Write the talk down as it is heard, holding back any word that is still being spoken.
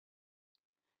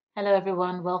Hello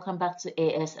everyone, welcome back to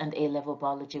AS and A-Level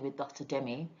Biology with Dr.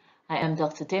 Demi. I am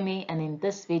Dr. Demi, and in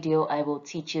this video I will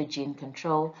teach you gene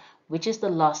control, which is the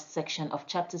last section of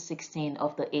chapter 16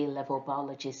 of the A-Level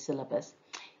Biology syllabus.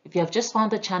 If you have just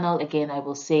found the channel, again I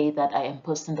will say that I am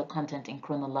posting the content in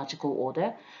chronological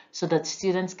order so that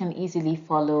students can easily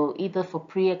follow either for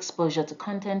pre-exposure to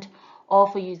content or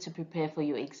for you to prepare for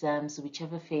your exams.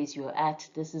 Whichever phase you're at,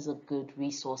 this is a good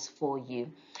resource for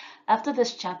you. After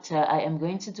this chapter, I am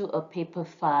going to do a paper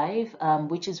 5,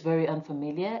 which is very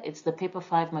unfamiliar. It's the paper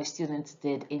 5 my students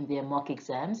did in their mock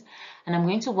exams, and I'm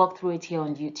going to walk through it here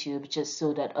on YouTube just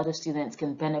so that other students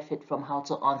can benefit from how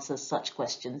to answer such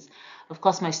questions. Of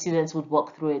course, my students would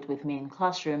walk through it with me in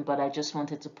classroom, but I just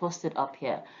wanted to post it up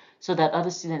here so that other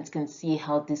students can see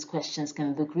how these questions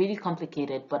can look really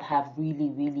complicated but have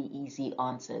really easy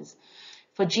answers.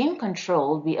 For gene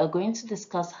control, we are going to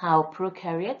discuss how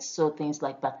prokaryotes, so things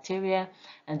like bacteria,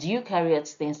 and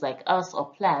eukaryotes, things like us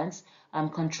or plants,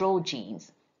 control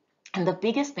genes. And the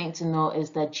biggest thing to know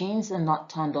is that genes are not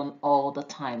turned on all the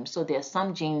time. So there are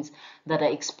some genes that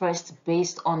are expressed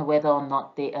based on whether or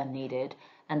not they are needed.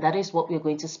 And that is what we're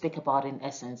going to speak about in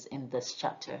essence in this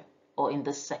chapter, or in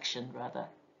this section rather.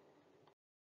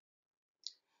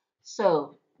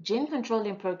 So gene control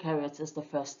in prokaryotes is the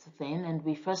first thing, and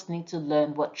we first need to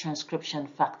learn what transcription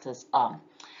factors are.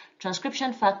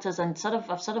 Transcription factors, and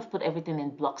I've sort of put everything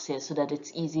in blocks here so that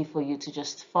it's easy for you to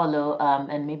just follow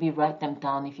and maybe write them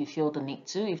down if you feel the need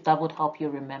to, if that would help you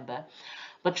remember.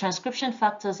 But transcription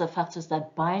factors are factors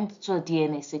that bind to a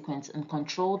DNA sequence and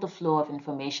control the flow of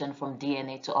information from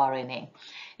DNA to RNA.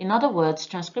 In other words,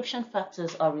 transcription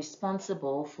factors are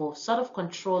responsible for sort of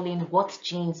controlling what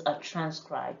genes are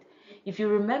transcribed. If you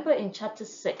remember in chapter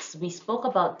 6, we spoke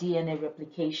about DNA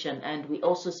replication, and we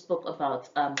also spoke about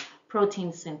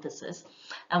protein synthesis.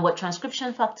 And what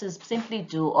transcription factors simply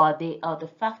do are they are the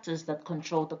factors that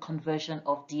control the conversion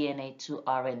of DNA to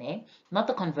RNA, not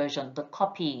the conversion, the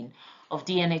copying of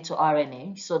DNA to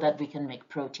RNA so that we can make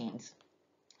proteins.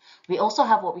 We also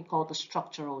have what we call the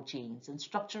structural genes, and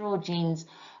structural genes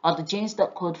are the genes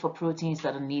that code for proteins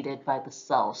that are needed by the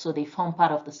cell. So they form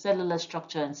part of the cellular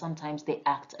structure, and sometimes they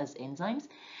act as enzymes.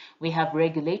 We have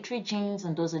regulatory genes,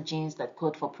 and those are genes that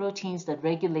code for proteins that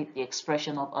regulate the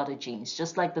expression of other genes,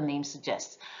 just like the name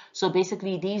suggests. So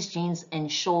basically, these genes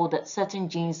ensure that certain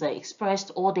genes are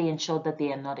expressed, or they ensure that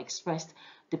they are not expressed,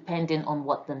 depending on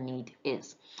what the need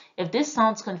is. If this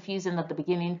sounds confusing at the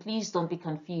beginning, please don't be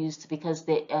confused, because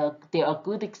there are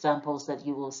good examples that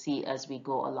you will see as we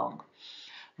go along.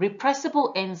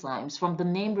 Repressible enzymes, from the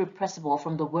name repressible,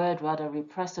 from the word rather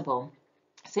repressible,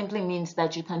 simply means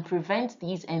that you can prevent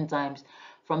these enzymes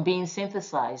from being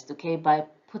synthesized, okay, by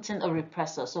putting a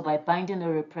repressor. So by binding a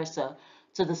repressor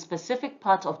to the specific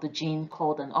part of the gene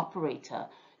called an operator,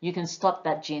 you can stop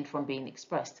that gene from being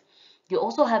expressed. You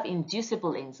also have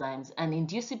inducible enzymes, and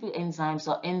inducible enzymes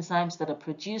are enzymes that are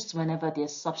produced whenever their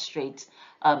substrates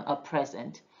are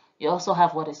present. You also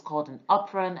have what is called an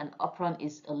operon. An operon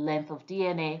is a length of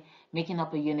DNA making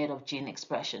up a unit of gene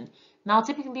expression. Now,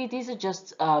 typically, these are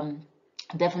just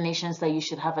definitions that you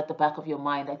should have at the back of your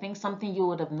mind. I think something you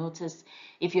would have noticed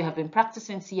if you have been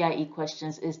practicing CIE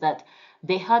questions is that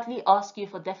they hardly ask you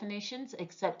for definitions,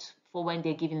 except for when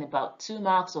they're giving about 2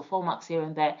 marks or 4 marks here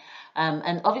and there.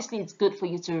 And obviously it's good for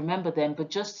you to remember them, but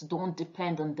just don't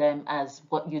depend on them as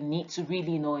what you need to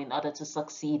really know in order to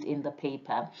succeed in the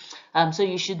paper. So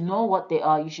you should know what they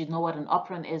are. You should know what an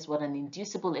operon is, what an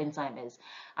inducible enzyme is.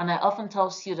 And I often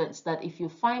tell students that if you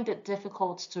find it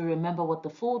difficult to remember what the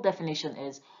full definition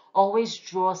is, always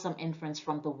draw some inference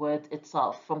from the word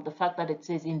itself, from the fact that it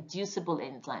says inducible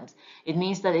enzymes. It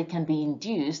means that it can be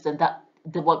induced, and that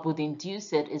what would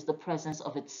induce it is the presence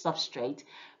of its substrate.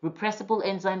 Repressible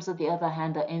enzymes, on the other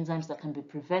hand, are enzymes that can be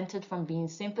prevented from being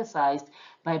synthesized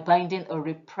by binding a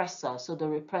repressor. So the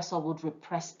repressor would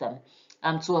repress them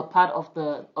to a part of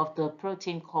the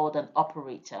protein called an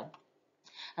operator.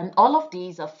 And all of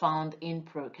these are found in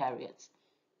prokaryotes.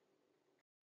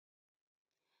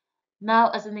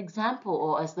 Now, as an example,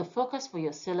 or as the focus for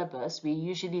your syllabus, we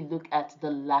usually look at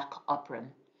the Lac Operon.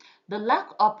 The Lac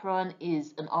Operon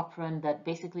is an operon that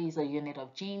basically is a unit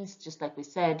of genes, just like we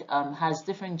said, has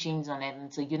different genes on it, and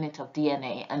it's a unit of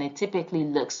DNA, and it typically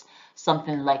looks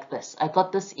something like this. I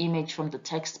got this image from the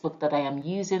textbook that I am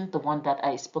using, the one that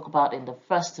I spoke about in the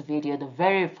first video, the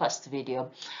very first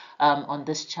video on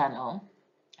this channel,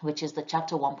 which is the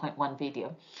chapter 1.1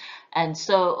 video. And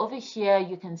so over here,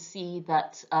 you can see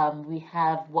that we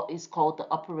have what is called the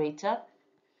operator.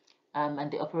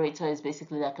 And the operator is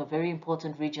basically like a very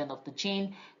important region of the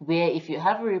gene, where if you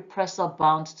have a repressor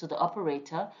bound to the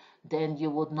operator, then you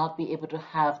would not be able to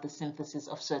have the synthesis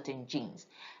of certain genes.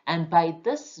 And by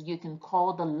this, you can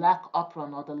call the Lac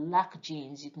Operon or the Lac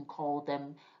genes, you can call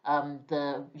them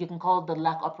you can call the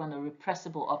Lac Operon a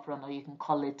repressible operon, or you can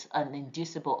call it an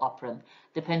inducible operon,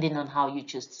 depending on how you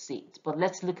choose to see it. But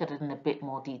let's look at it in a bit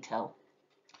more detail.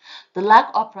 The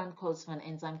Lac Operon codes for an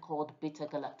enzyme called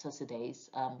beta-galactosidase,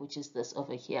 which is this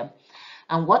over here.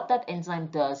 And what that enzyme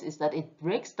does is that it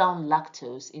breaks down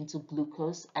lactose into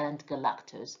glucose and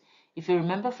galactose. If you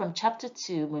remember from chapter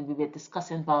 2, when we were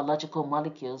discussing biological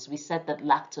molecules, we said that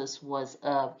lactose was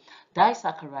a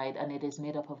disaccharide and it is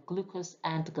made up of glucose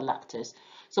and galactose.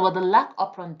 So what the Lac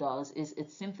Operon does is it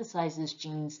synthesizes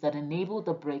genes that enable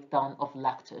the breakdown of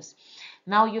lactose.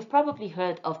 Now, you've probably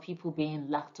heard of people being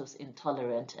lactose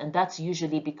intolerant, and that's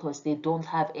usually because they don't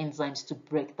have enzymes to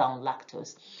break down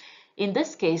lactose. In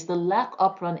this case, the Lac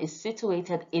Operon is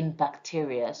situated in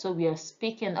bacteria, so we are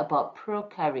speaking about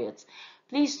prokaryotes.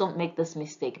 Please don't make this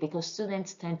mistake because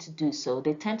students tend to do so.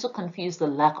 They tend to confuse the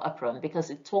Lac Operon because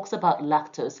it talks about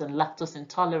lactose and lactose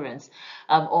intolerance,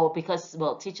 or because,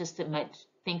 well, teachers might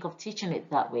think of teaching it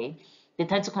that way. They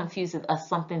tend to confuse it as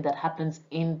something that happens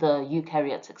in the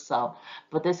eukaryotic cell,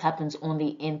 but this happens only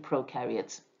in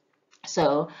prokaryotes.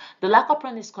 So the Lac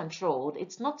Operon is controlled.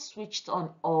 It's not switched on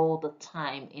all the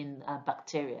time in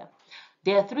bacteria.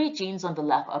 There are 3 genes on the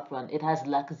Lac Operon. It has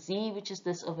Lac Z, which is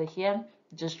this over here,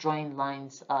 just drawing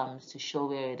lines to show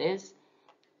where it is.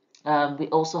 We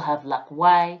also have Lac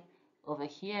Y over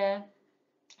here,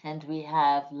 and we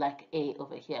have Lac A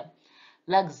over here.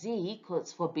 Lac Z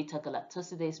codes for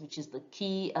beta-galactosidase, which is the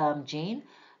key gene.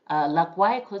 Lac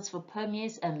Y codes for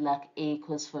permease, and Lac A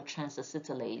codes for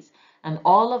transacetylase. And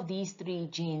all of these 3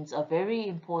 genes are very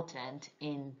important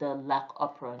in the Lac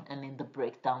Operon and in the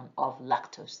breakdown of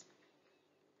lactose.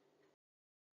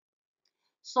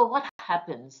 So what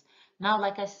happens? Now,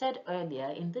 like I said earlier,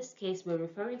 in this case, we're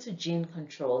referring to gene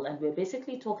control, and we're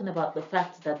basically talking about the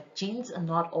fact that genes are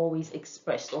not always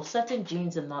expressed, or certain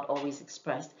genes are not always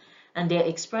expressed, and they're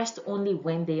expressed only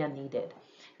when they are needed.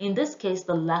 In this case,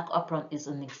 the Lac Operon is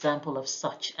an example of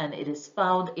such, and it is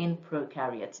found in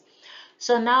prokaryotes.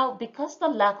 So now, because the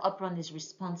Lac Operon is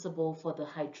responsible for the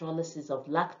hydrolysis of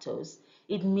lactose,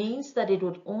 it means that it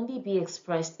would only be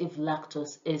expressed if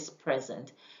lactose is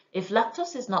present. If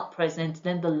lactose is not present,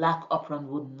 then the Lac Operon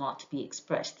would not be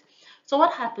expressed. So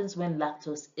what happens when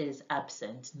lactose is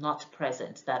absent, not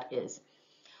present, that is?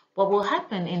 What will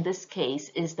happen in this case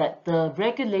is that the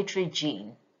regulatory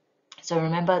gene, so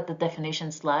remember the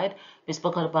definition slide, we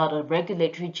spoke about a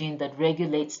regulatory gene that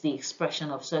regulates the expression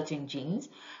of certain genes,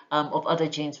 of other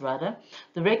genes rather.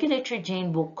 The regulatory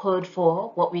gene will code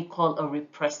for what we call a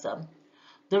repressor.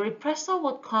 The repressor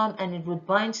would come and it would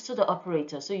bind to the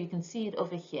operator. So you can see it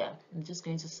over here. I'm just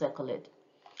going to circle it.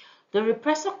 The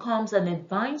repressor comes and it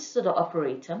binds to the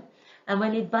operator. And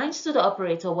when it binds to the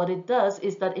operator, what it does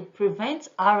is that it prevents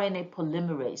RNA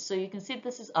polymerase. So you can see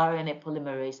this is RNA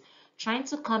polymerase trying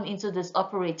to come into this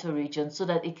operator region so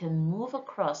that it can move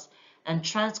across and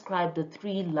transcribe the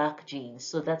 3 Lac genes.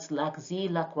 So that's Lac Z,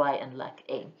 Lac Y, and Lac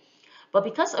A. But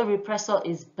because a repressor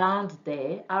is bound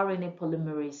there, RNA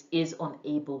polymerase is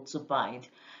unable to bind.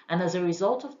 And as a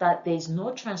result of that, there is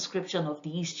no transcription of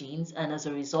these genes. And as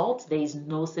a result, there is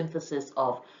no synthesis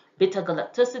of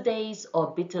beta-galactosidase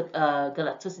or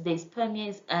beta-galactosidase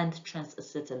permease and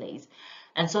transacetylase.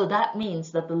 And so that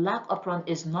means that the Lac Operon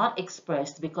is not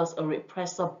expressed because a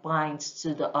repressor binds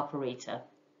to the operator.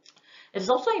 It is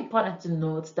also important to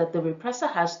note that the repressor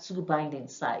has 2 binding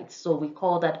sites. So we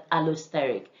call that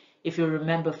allosteric. If you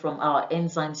remember from our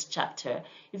enzymes chapter.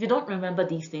 If you don't remember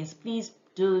these things, please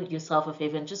do yourself a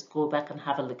favor and just go back and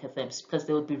have a look at them because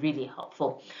they would be really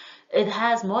helpful. It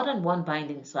has more than 1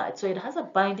 binding site. So it has a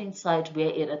binding site where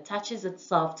it attaches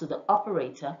itself to the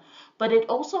operator, but it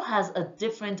also has a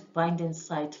different binding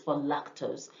site for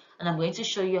lactose. And I'm going to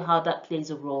show you how that plays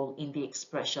a role in the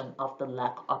expression of the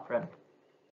Lac Operon.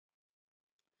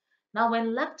 Now, when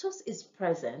lactose is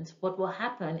present, what will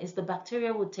happen is the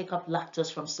bacteria will take up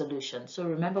lactose from solution. So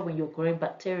remember, when you're growing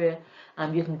bacteria,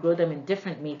 you can grow them in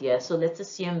different media. So let's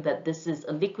assume that this is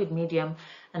a liquid medium.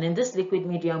 And in this liquid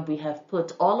medium, we have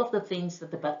put all of the things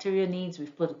that the bacteria needs.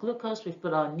 We've put glucose, we've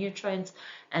put our nutrients,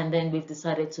 and then we've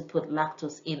decided to put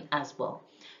lactose in as well.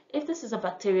 If this is a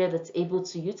bacteria that's able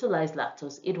to utilize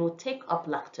lactose, it will take up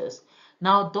lactose.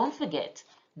 Now, don't forget,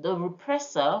 the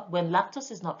repressor, when lactose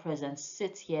is not present,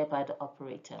 sits here by the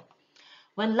operator.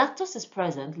 When lactose is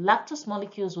present, lactose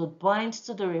molecules will bind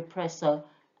to the repressor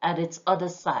at its other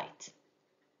site.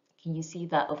 Can you see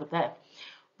that over there?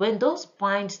 When those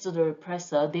bind to the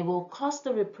repressor, they will cause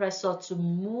the repressor to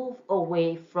move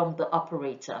away from the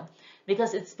operator,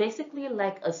 because it's basically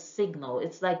like a signal.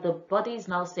 It's like the body is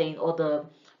now saying, or the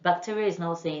bacteria is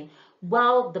now saying,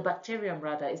 well, the bacterium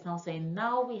rather is now saying,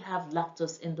 now we have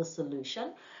lactose in the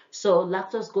solution. So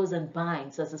lactose goes and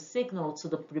binds as a signal to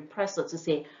the repressor to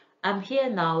say, I'm here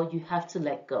now, you have to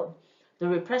let go. The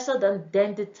repressor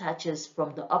then detaches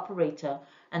from the operator,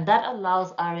 and that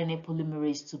allows RNA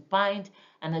polymerase to bind.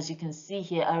 And as you can see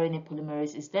here, RNA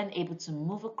polymerase is then able to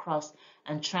move across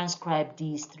and transcribe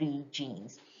these 3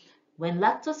 genes. When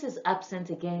lactose is absent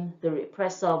again, the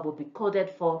repressor will be coded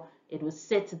for. It will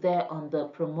sit there on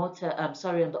the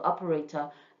on the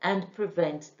operator, and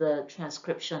prevent the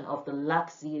transcription of the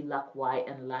LAC-Z, LAC-Y,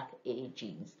 and LAC-A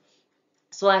genes.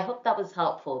 So I hope that was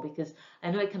helpful, because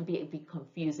I know it can be a bit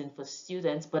confusing for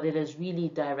students, but it is really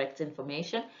direct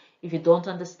information. If you don't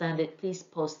understand it, please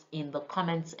post in the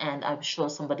comments, and I'm sure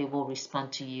somebody will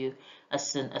respond to you as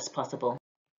soon as possible.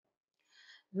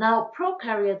 Now,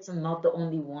 prokaryotes are not the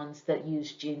only ones that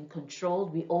use gene control.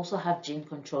 We also have gene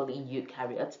control in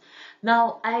eukaryotes.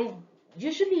 Now, I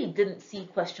usually didn't see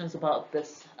questions about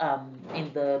this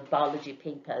in the biology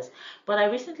papers, but I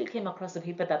recently came across a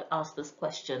paper that asked this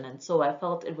question, and so I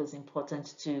felt it was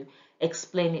important to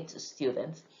explain it to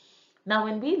students. Now,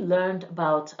 when we learned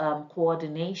about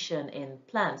coordination in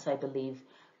plants, I believe,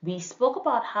 we spoke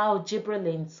about how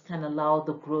gibberellins can allow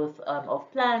the growth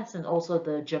of plants and also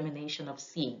the germination of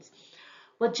seeds.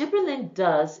 What gibberellin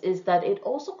does is that it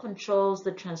also controls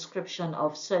the transcription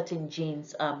of certain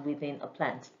genes within a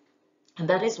plant. And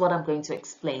that is what I'm going to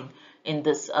explain in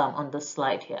this on this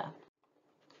slide here.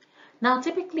 Now,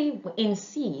 typically in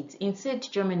seed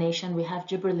germination, we have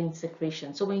gibberellin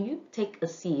secretion. So when you take a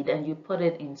seed and you put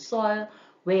it in soil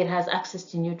where it has access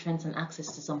to nutrients and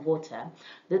access to some water,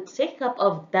 the take-up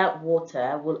of that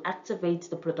water will activate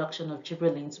the production of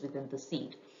gibberellins within the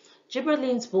seed.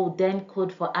 Gibberellins will then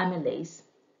code for amylase,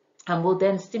 and will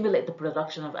then stimulate the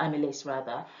production of amylase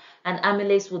rather, and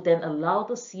amylase will then allow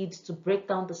the seed to break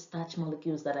down the starch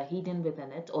molecules that are hidden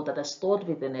within it or that are stored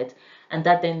within it, and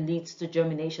that then leads to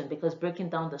germination, because breaking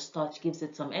down the starch gives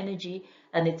it some energy,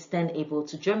 and it's then able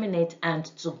to germinate and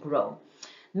to grow.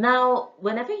 Now,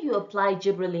 whenever you apply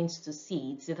gibberellins to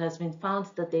seeds, it has been found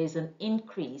that there is an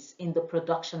increase in the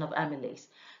production of amylase.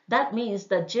 That means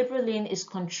that gibberellin is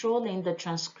controlling the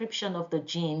transcription of the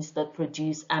genes that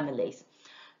produce amylase.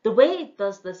 The way it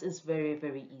does this is very,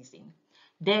 very easy.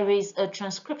 There is a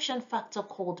transcription factor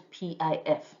called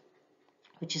PIF,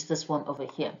 which is this one over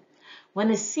here. When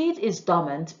a seed is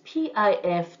dormant,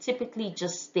 PIF typically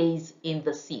just stays in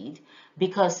the seed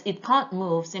because it can't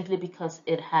move, simply because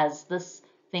it has this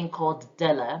thing called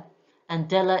DELLA, and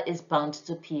DELLA is bound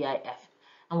to PIF.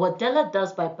 And what DELLA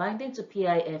does by binding to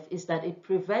PIF is that it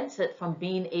prevents it from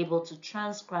being able to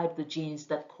transcribe the genes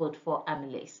that code for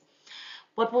amylase.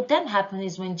 What will then happen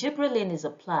is when gibberellin is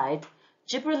applied,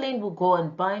 gibberellin will go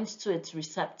and bind to its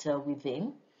receptor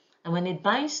within, and when it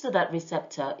binds to that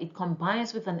receptor, it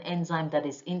combines with an enzyme that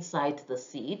is inside the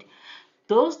seed.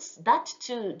 Those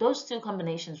two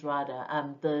combinations rather,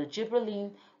 the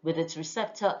gibberellin with its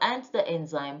receptor and the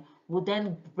enzyme, will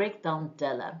then break down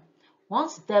DELLA.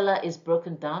 Once DELLA is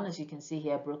broken down, as you can see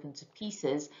here, broken to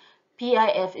pieces,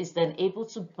 PIF is then able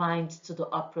to bind to the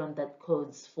operon that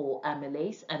codes for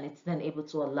amylase, and it's then able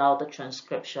to allow the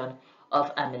transcription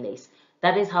of amylase.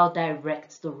 That is how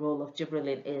direct the role of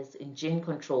gibberellin is in gene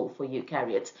control for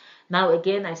eukaryotes. Now,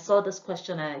 again, I saw this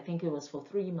question and I think it was for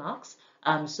 3 marks.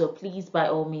 So please, by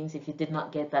all means, if you did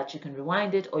not get that, you can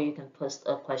rewind it or you can post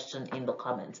a question in the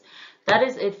comments. That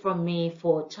is it from me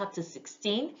for chapter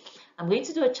 16. I'm going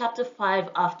to do a chapter 5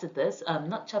 after this,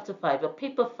 not chapter 5, but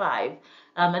paper 5.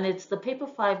 And it's the paper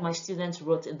 5 my students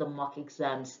wrote in the mock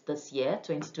exams this year,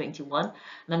 2021.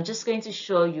 And I'm just going to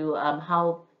show you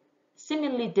how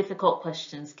seemingly difficult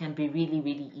questions can be really,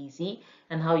 really easy,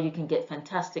 and how you can get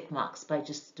fantastic marks by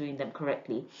just doing them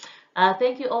correctly.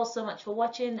 Thank you all so much for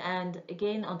watching, and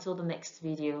again, until the next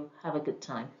video, have a good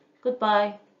time.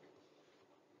 Goodbye.